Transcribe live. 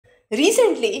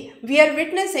Recently, we are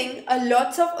witnessing a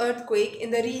lots of earthquake in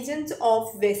the regions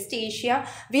of West Asia.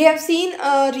 We have seen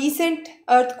a recent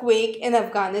earthquake in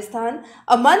Afghanistan.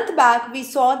 A month back, we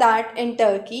saw that in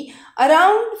Turkey.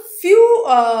 Around few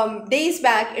days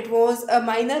back, it was a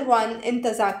minor one in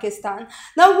Kazakhstan.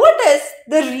 Now, what is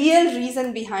the real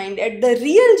reason behind it? The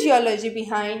real geology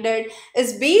behind it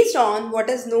is based on what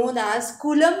is known as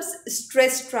Coulomb's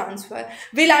stress transfer.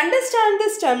 We'll understand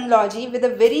this terminology with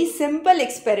a very simple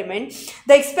experiment.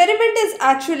 The experiment is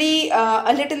actually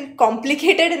a little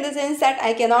complicated in the sense that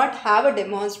I cannot have a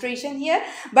demonstration here,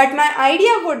 but my idea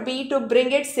would be to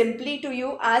bring it simply to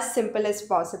you as simple as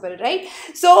possible, right?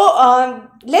 So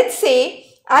let's say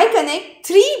I connect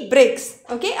 3 bricks.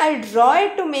 Okay, I'll draw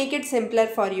it to make it simpler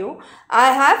for you.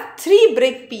 I have 3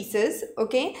 brick pieces.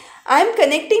 Okay, I'm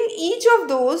connecting each of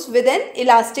those with an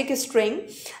elastic string,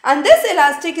 and this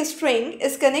elastic string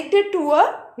is connected to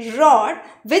a rod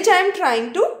which I am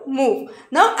trying to move.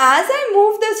 Now, as I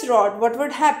move this rod, what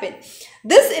would happen?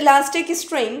 This elastic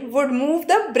string would move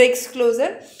the bricks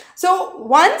closer. So,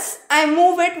 once I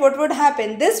move it, what would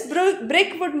happen? This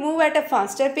brick would move at a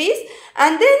faster pace,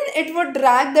 and then it would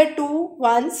drag the 2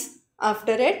 ones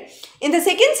after it. In the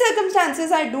second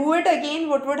circumstances, I do it again,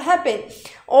 what would happen?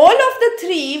 All of the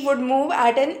 3 would move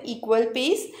at an equal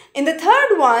pace. In the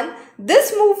third one,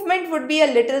 this movement would be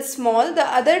a little small, the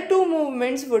other 2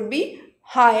 movements would be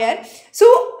higher. So,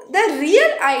 the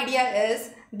real idea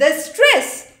is the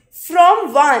stress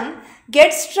from one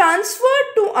gets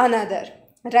transferred to another,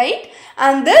 right?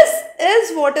 And this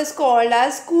is what is called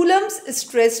as Coulomb's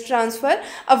stress transfer,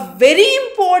 a very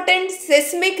important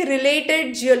seismic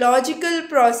related geological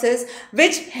process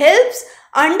which helps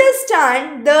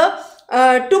understand the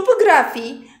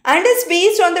topography and is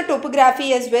based on the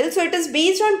topography as well. So it is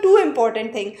based on 2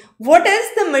 important things. What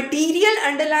is the material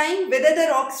underlying, whether the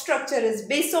rock structure is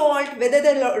basalt, whether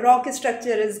the rock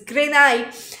structure is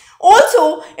granite.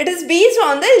 Also, it is based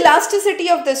on the elasticity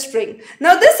of the string.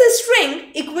 Now, this string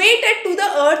equated to the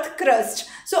earth crust.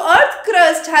 So, earth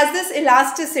crust has this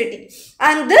elasticity,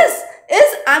 and this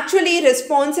is actually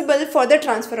responsible for the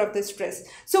transfer of the stress.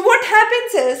 So, what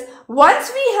happens is,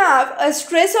 once we have a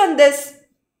stress on this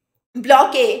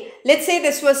block A, let's say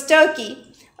this was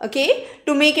Turkey, okay,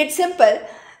 to make it simple.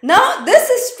 Now,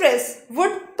 this stress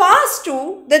would pass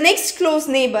to the next close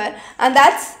neighbor, and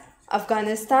that's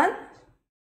Afghanistan.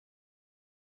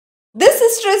 This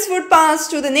stress would pass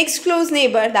to the next close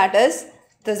neighbor, that is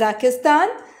Kazakhstan,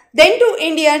 then to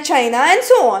India, China, and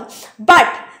so on. But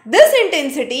this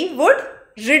intensity would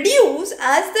reduce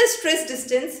as the stress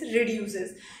distance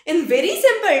reduces. In very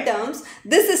simple terms,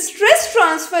 this stress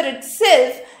transfer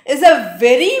itself is a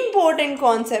very important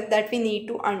concept that we need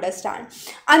to understand.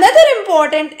 Another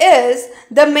important is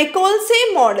the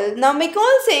McColsey model. Now,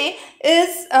 McColsey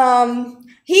is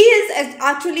he is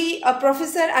actually a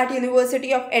professor at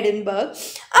University of Edinburgh,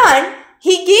 and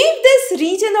he gave this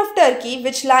region of Turkey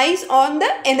which lies on the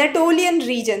Anatolian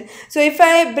region. So if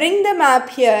I bring the map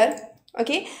here,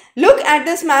 okay, look at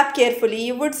this map carefully,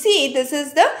 you would see this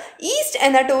is the East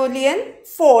Anatolian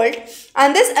fault,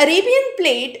 and this Arabian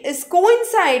plate is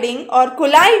coinciding or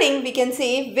colliding, we can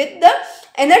say, with the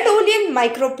Anatolian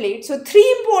microplate. So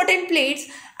 3 important plates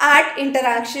at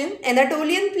interaction: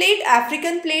 Anatolian plate,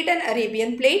 African plate, and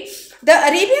Arabian plate. The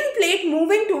Arabian plate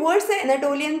moving towards the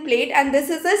Anatolian plate, and this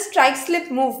is a strike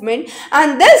slip movement,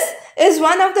 and this is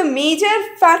one of the major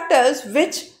factors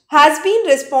which has been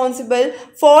responsible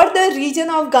for the region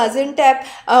of Gaziantep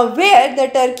where the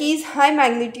Turkey's high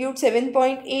magnitude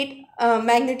 7.8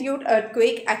 magnitude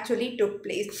earthquake actually took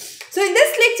place. So in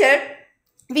this lecture,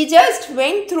 we just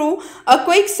went through a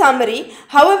quick summary.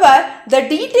 However, the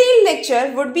detailed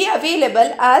lecture would be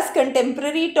available as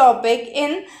contemporary topic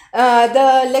in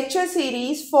the lecture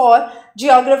series for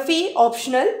geography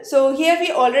optional. So here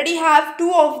we already have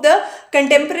 2 of the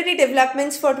contemporary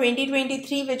developments for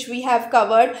 2023 which we have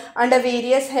covered under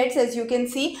various heads, as you can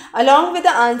see, along with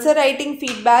the answer writing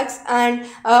feedbacks and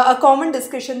a common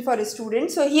discussion for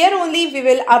students. So here only we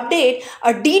will update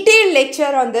a detailed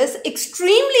lecture on this,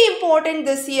 extremely important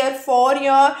this year for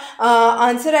your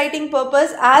answer writing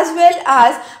purpose as well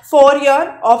as for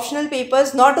your optional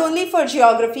papers, not only for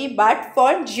geography but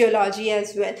for geology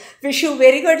as well. Wish you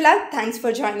very good luck. Thanks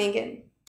for joining in.